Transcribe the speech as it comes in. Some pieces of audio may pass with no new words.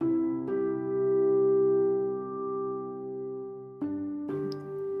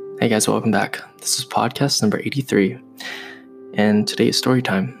Hey guys, welcome back. This is podcast number 83, and today is story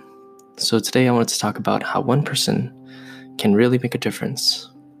time. So today I wanted to talk about how one person can really make a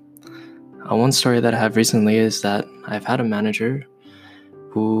difference. One story that I have recently is that I've had a manager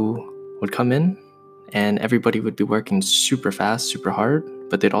who would come in and everybody would be working super fast, super hard,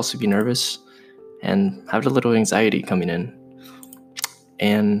 but they'd also be nervous and have a little anxiety coming in.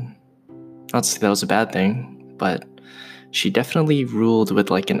 And not to say that was a bad thing, but she definitely ruled with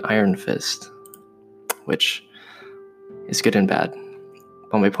like an iron fist, which is good and bad.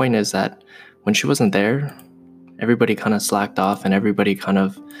 But my point is that when she wasn't there, everybody kind of slacked off and everybody kind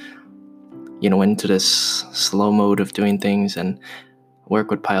of, went into this slow mode of doing things, and work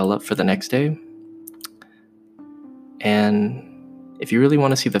would pile up for the next day. And if you really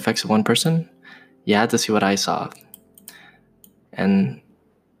want to see the effects of one person, you had to see what I saw. And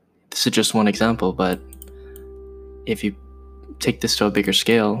this is just one example, but if you take this to a bigger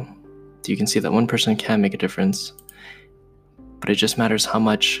scale, you can see that one person can make a difference. But it just matters how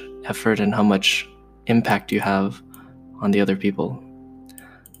much effort and how much impact you have on the other people,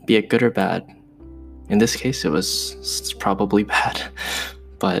 be it good or bad. In this case, it was probably bad,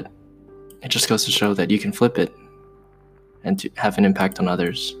 but it just goes to show that you can flip it and to have an impact on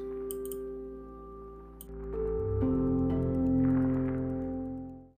others.